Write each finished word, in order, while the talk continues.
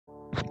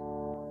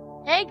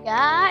Hey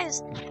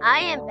guys, I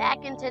am back,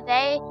 and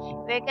today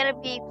we're gonna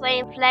be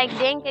playing Plague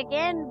Inc.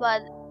 again,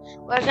 but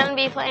we're gonna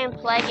be playing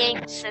Plague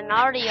Inc.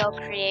 Scenario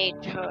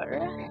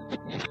Creator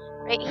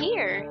right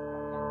here.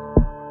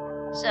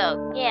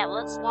 So yeah,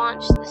 let's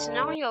launch the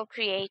Scenario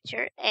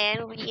Creator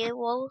and we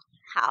will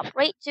hop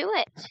right to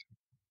it.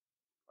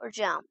 Or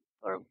jump,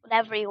 or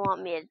whatever you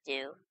want me to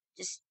do.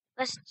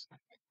 Let's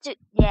do,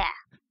 yeah.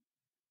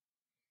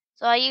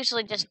 So I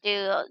usually just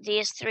do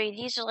these three.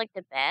 These are like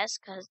the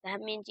best, because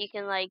that means you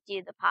can like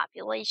do the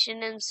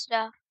population and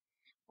stuff.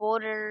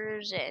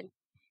 Borders and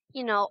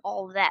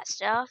all that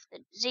stuff. The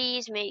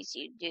disease makes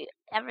you do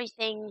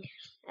everything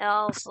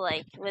else,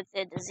 like with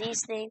the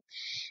disease thing.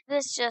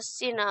 This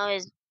just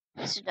is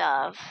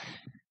stuff.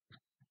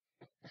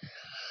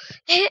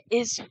 It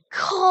is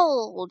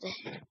cold.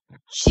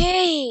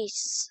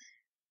 Jeez,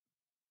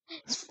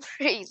 it's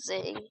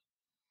freezing.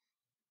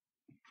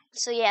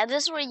 So yeah,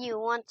 this is where you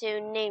want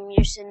to name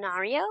your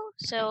scenario.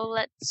 So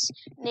let's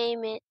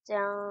name it.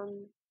 What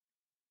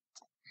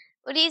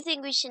do you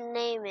think we should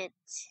name it?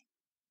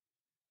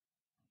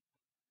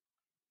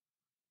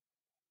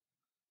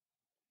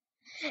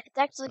 It's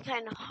actually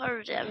kind of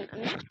hard. I'm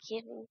not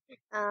kidding.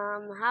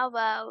 How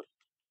about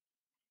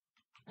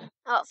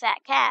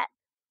Fat Cat?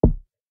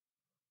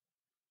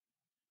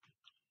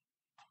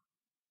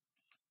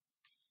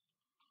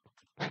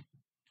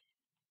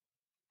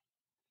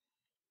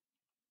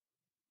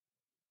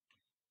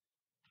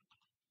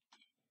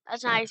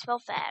 That's not how you spell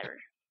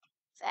fatter.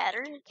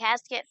 Fatter.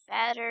 Cats get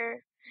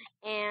fatter,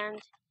 and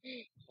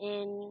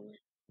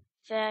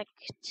infect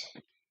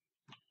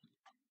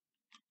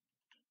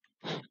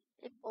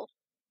people.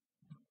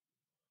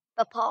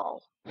 The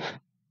Paul.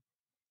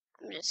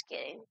 I'm just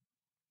kidding.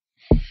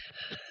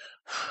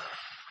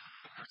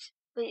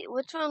 Wait,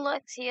 which one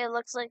looks here?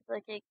 Looks like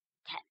a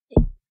cat.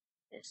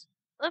 This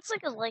looks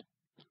like a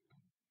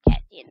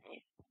cat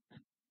DNA.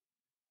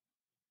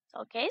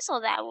 Okay, so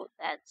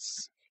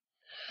that's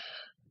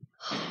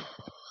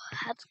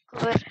that's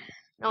good.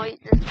 No, yep,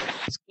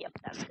 that's good.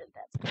 That's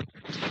good.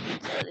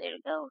 So there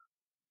you go.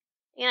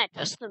 And I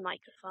touched the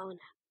microphone.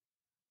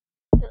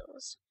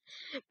 Bills.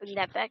 Bring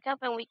that back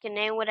up, and we can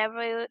name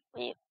whatever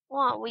we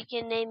want. We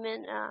can name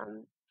it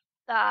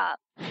the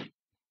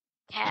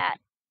cat.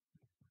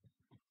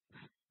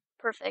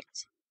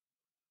 Perfect.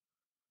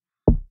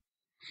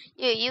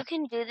 You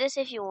can do this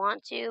if you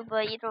want to,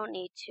 but you don't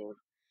need to.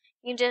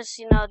 You just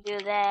do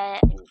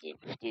that and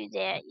do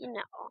that.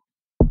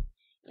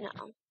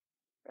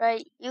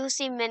 Right? You'll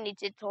see many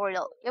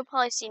tutorials. You'll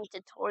probably seen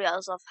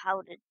tutorials of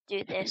how to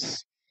do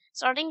this.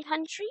 Starting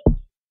country.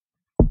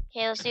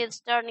 Okay, let's do the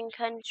starting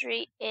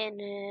country in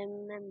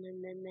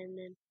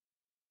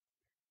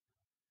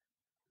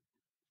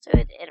so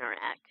it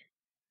interact.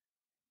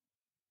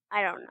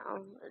 I don't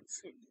know. Let's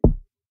see.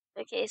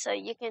 Okay, so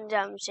you can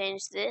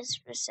change this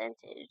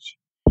percentage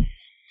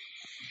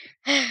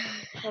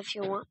if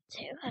you want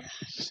to.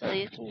 So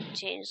you can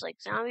change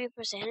like zombie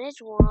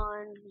percentage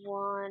 1,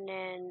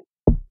 and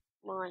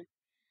 1.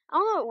 I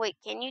don't know. Wait,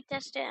 can you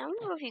test it? I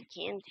don't know if you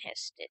can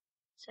test it.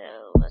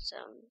 So let's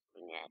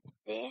bring that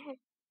there.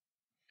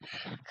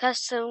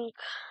 Custom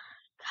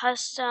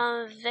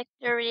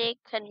victory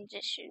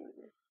condition.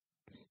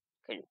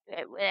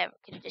 Whatever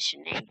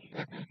conditioning.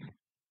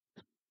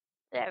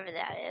 Whatever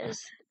that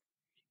is.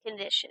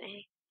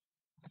 Conditioning.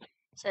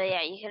 So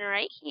yeah, you can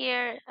write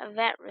here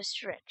event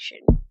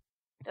restriction.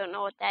 Don't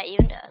know what that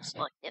even does.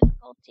 Lock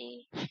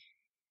difficulty.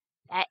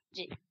 That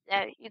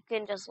you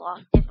can just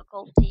lock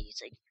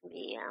difficulties. Like you can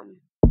be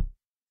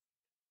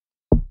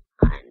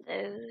on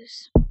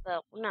those,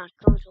 but we're not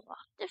going to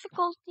lock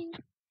difficulty.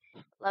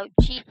 Allow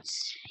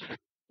cheats.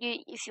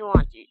 If you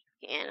want to, you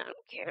can. I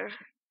don't care.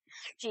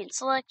 Cheat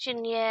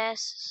selection,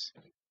 yes.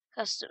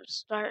 Custom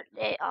start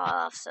day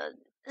off. So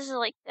this is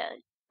like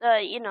the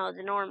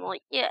normal.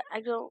 Yeah,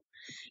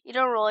 you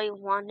don't really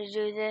want to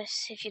do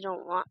this if you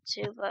don't want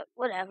to, but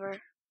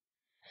whatever.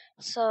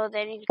 So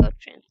then you can go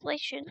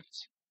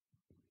translations.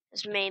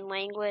 This main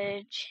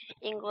language,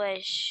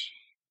 English,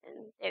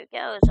 and there we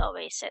go. It's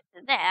always set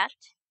to that.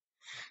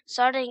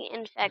 Starting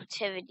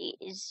infectivity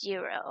is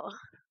 0.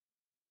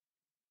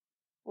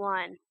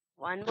 1.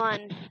 1,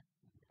 1.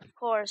 Of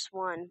course,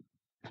 1.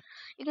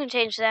 You can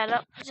change that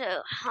up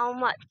to how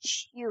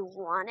much you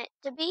want it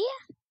to be.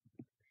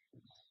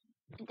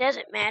 It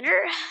doesn't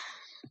matter.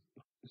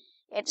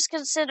 Yeah, just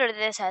consider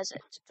this as a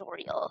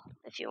tutorial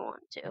if you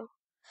want to.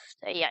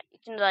 So yeah, you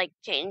can like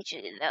change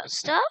that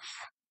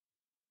stuff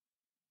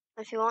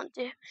if you want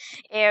to.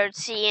 Air,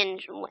 sea,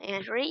 and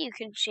landry, you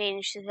can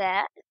change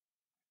that.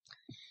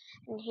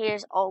 And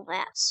here's all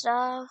that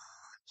stuff.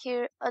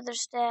 Here, other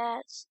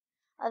stats,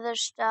 other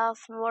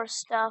stuff, more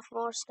stuff,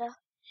 more stuff.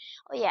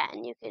 Oh yeah,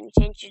 and you can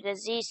change your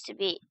disease to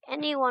be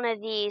any one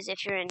of these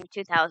if you're in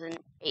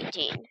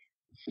 2018.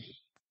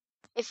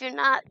 If you're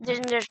not,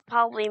 then there's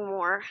probably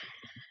more.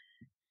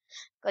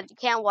 But you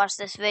can't watch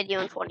this video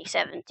in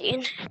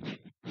 2017.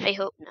 I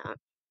hope not.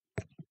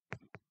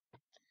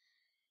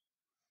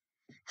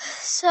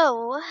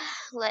 So,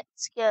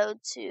 let's go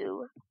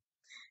to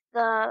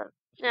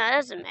No, it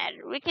doesn't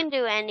matter. We can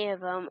do any of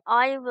them.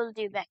 I will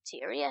do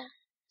bacteria.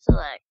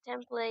 Select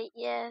template,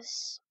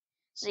 yes.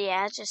 So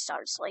yeah, it just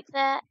starts like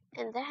that.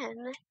 And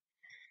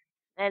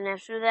then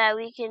after that,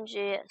 we can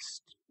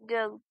just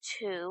go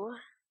to,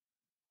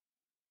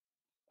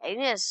 I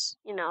guess,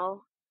 do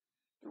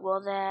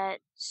all that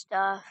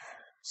stuff.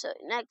 So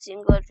next you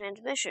can go to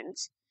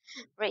transmissions.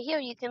 Right here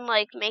you can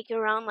make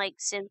your own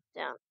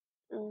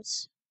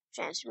symptoms,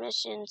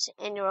 transmissions,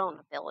 and your own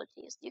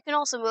abilities. You can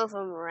also move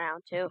them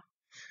around too.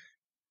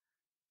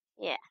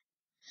 Yeah.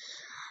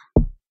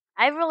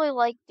 I really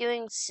like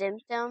doing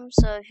symptoms,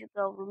 so if you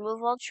go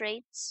remove all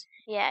traits,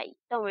 yeah,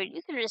 don't worry,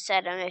 you can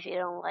reset them if you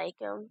don't like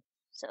them.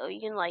 So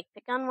you can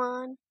pick on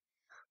one.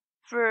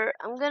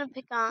 I'm gonna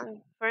pick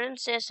on, for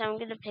instance, I'm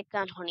gonna pick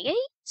on 28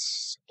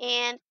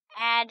 and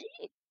add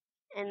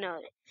a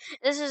note.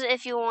 This is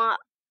if you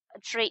want a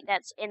trait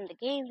that's in the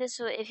game. This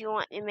is if you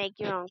want to make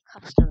your own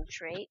custom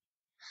trait.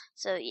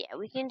 So yeah,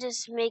 we can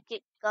just make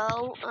it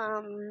go.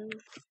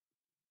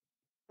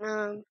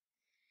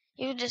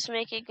 You can just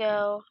make it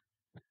go.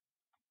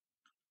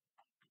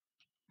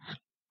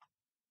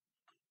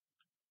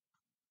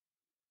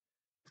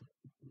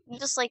 You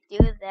just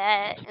do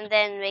that, and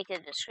then make a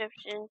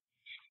description.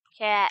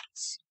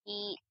 Cats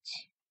eat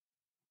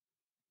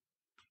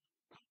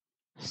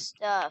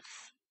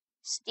stuff.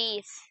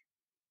 Steve.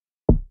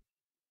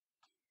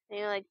 And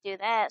you do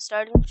that.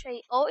 Starting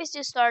trait. Always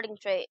do starting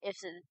trait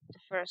if it's the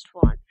first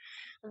one.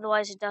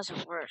 Otherwise it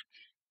doesn't work.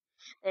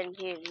 Then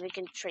here we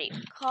can trait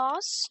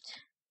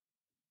cost.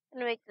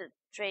 And make the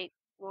trait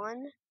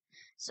 1.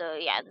 So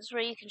yeah, this is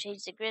where you can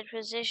change the grid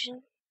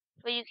position.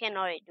 But you can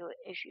already do it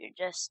if you're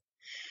just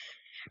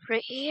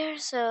right here.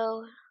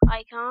 So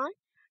icon.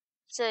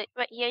 So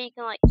right here you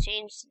can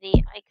change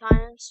the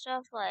icon and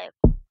stuff.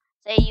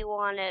 Say you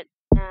wanted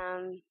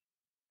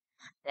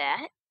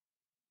that.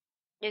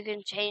 You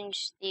can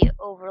change the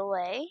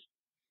overlay.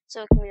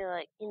 So it can be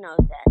that.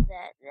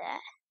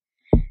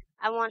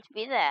 I want to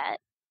be that.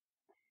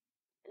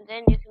 And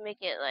then you can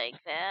make it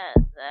that,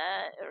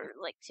 or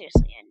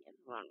seriously, I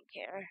don't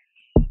care.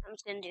 I'm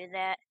just gonna do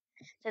that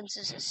since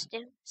it's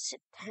a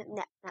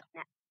no.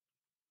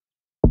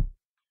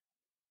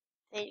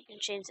 Then you can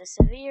change the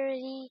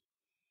severity.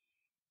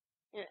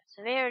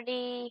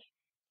 Severity,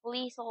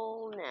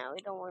 lethal. No,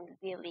 we don't want to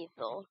be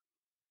lethal.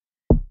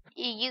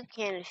 You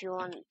can if you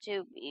want it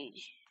to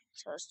be.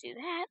 So let's do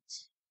that.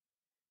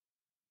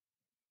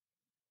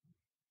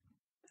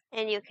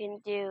 And you can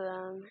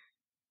do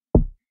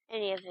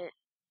any of it.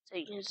 So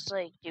you can just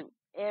do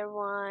air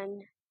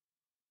one.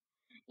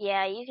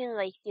 Yeah, you can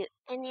do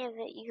any of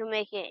it. You can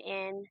make it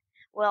in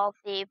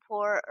wealthy,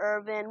 poor,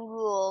 urban,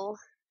 rural,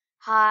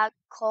 hot,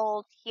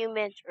 cold,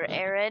 humid, or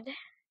arid.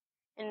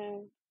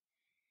 And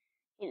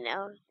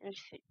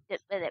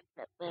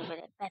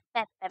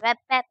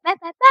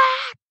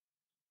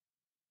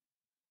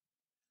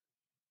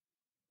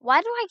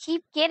why do I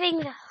keep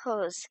getting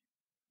those?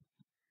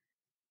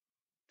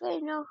 Do I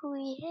know who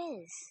he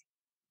is?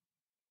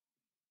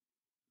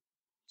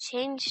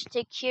 Change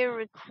the cure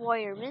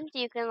requirement.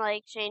 You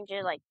can change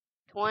it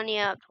 20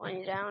 up,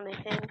 20 down, I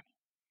think.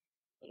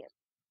 Yeah.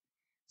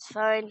 It's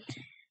fine.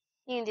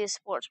 You can do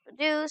sports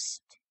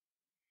produced.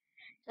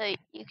 So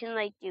you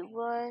can do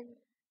one,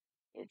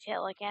 do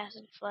telic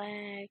acid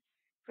flag,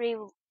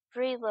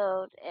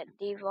 preload and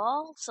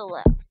devolve. So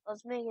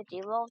let's make a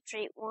devolve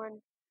trait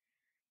 1.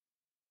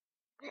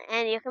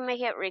 And you can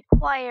make it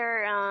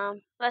require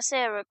let's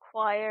say it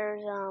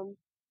requires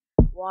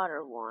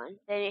water 1.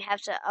 Then you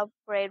have to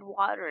upgrade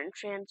water and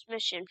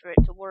transmission for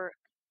it to work.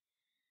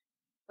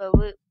 But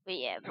we're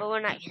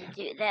not gonna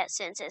do that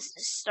since it's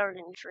the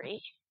starting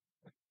tree.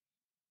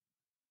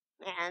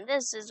 And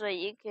this is what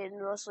you can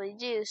mostly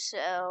do,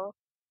 so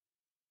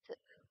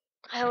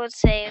I would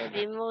say it would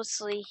be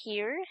mostly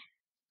here.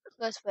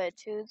 Let's put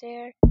 2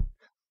 there,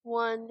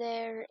 1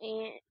 there,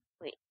 and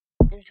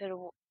and put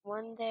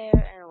 1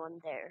 there and 1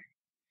 there.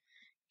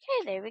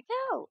 Okay, there we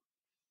go.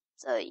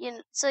 So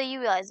you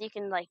realize you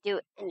can do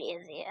any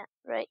of that,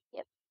 right?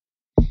 Yep.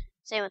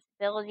 Same with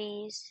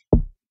abilities.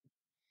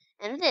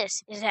 And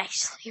this is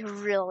actually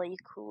really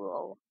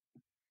cool.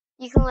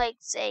 You can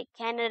say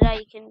Canada,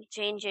 you can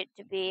change it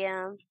to be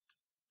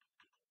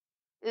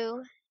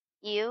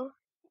U,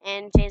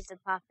 and change the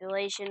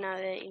population of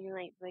it. You can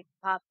make the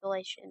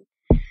population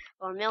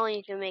 1 million.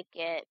 You can make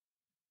it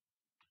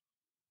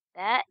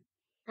that.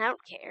 I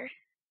don't care.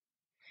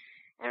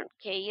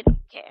 You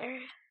don't care.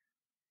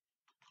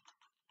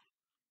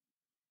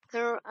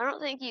 I don't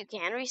think you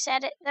can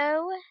reset it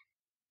though.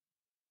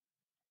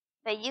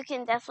 But you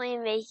can definitely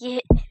make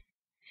it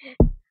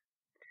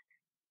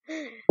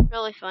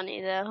really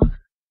funny though.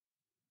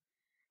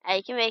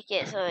 You can make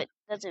it so it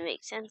doesn't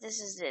make sense. This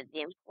is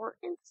the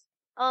importance.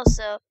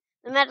 Also,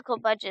 the medical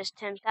budget is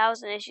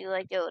 10,000. If you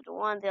go to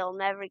one, they'll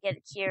never get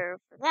a cure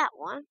for that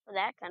one, for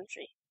that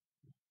country,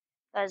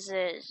 because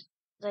there's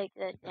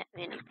that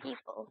many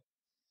people.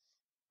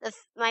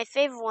 My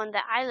favorite one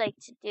that I like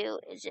to do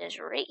is just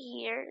right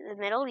here in the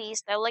Middle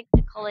East. I like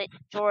to call it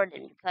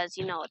Jordan because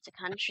it's a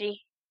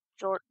country.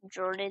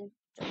 Jordan.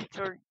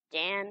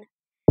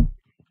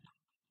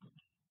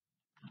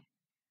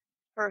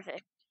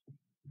 Perfect.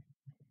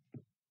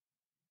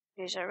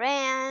 Here's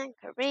Iran,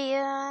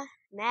 Korea,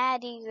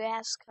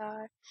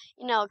 Madagascar,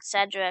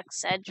 etc.,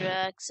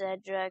 etc.,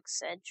 etc.,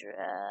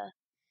 etc.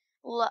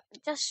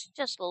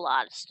 Just a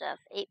lot of stuff.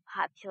 8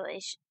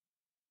 population,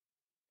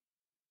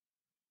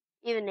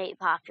 even 8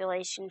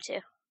 population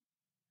too.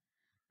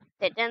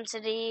 The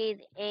density,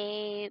 the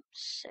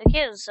apes.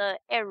 Okay, so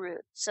air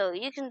route. So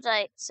you can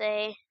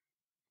say,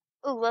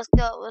 ooh, let's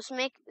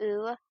make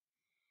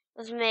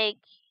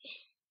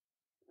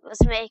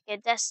a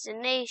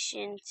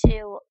destination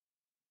to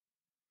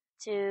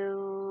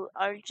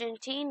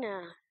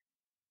Argentina.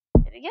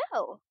 There we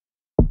go.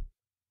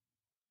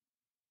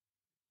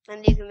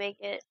 And you can make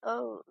it,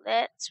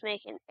 let's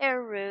make an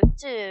air route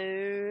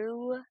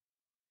to,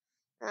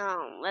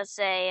 let's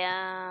say,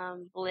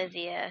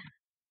 Bolivia.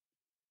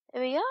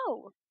 There we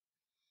go.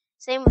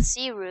 Same with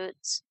sea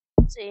routes.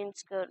 So you can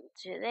just go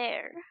to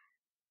there.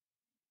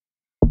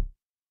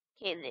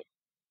 Okay,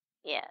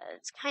 yeah,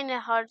 it's kind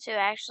of hard to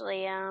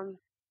actually,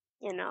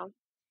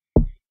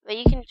 but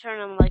you can turn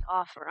them like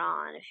off or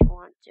on if you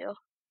want to.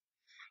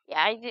 Yeah,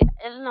 I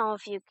don't know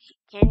if you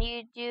can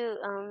you do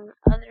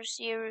other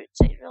sea routes.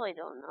 I really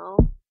don't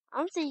know. I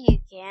don't think you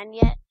can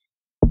yet,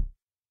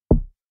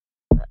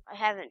 but I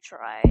haven't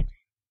tried.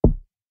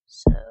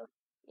 So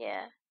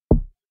yeah,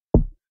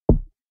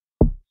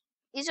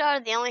 these are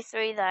the only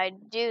 3 that I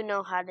do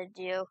know how to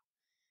do.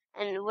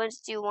 And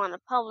once you want to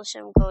publish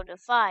them, go to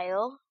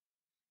File,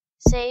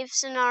 Save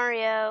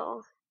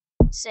Scenario,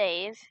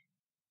 Save.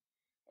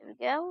 There we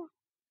go.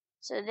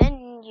 So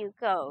then you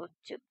go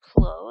to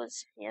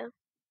Close, yeah.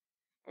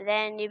 And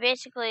then you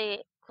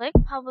basically click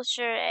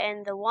Publisher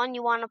and the one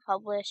you want to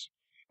publish,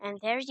 and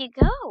there you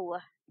go.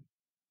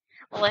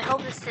 Well, I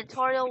hope this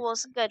tutorial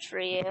was good for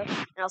you,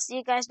 and I'll see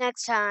you guys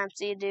next time.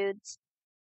 See you, dudes.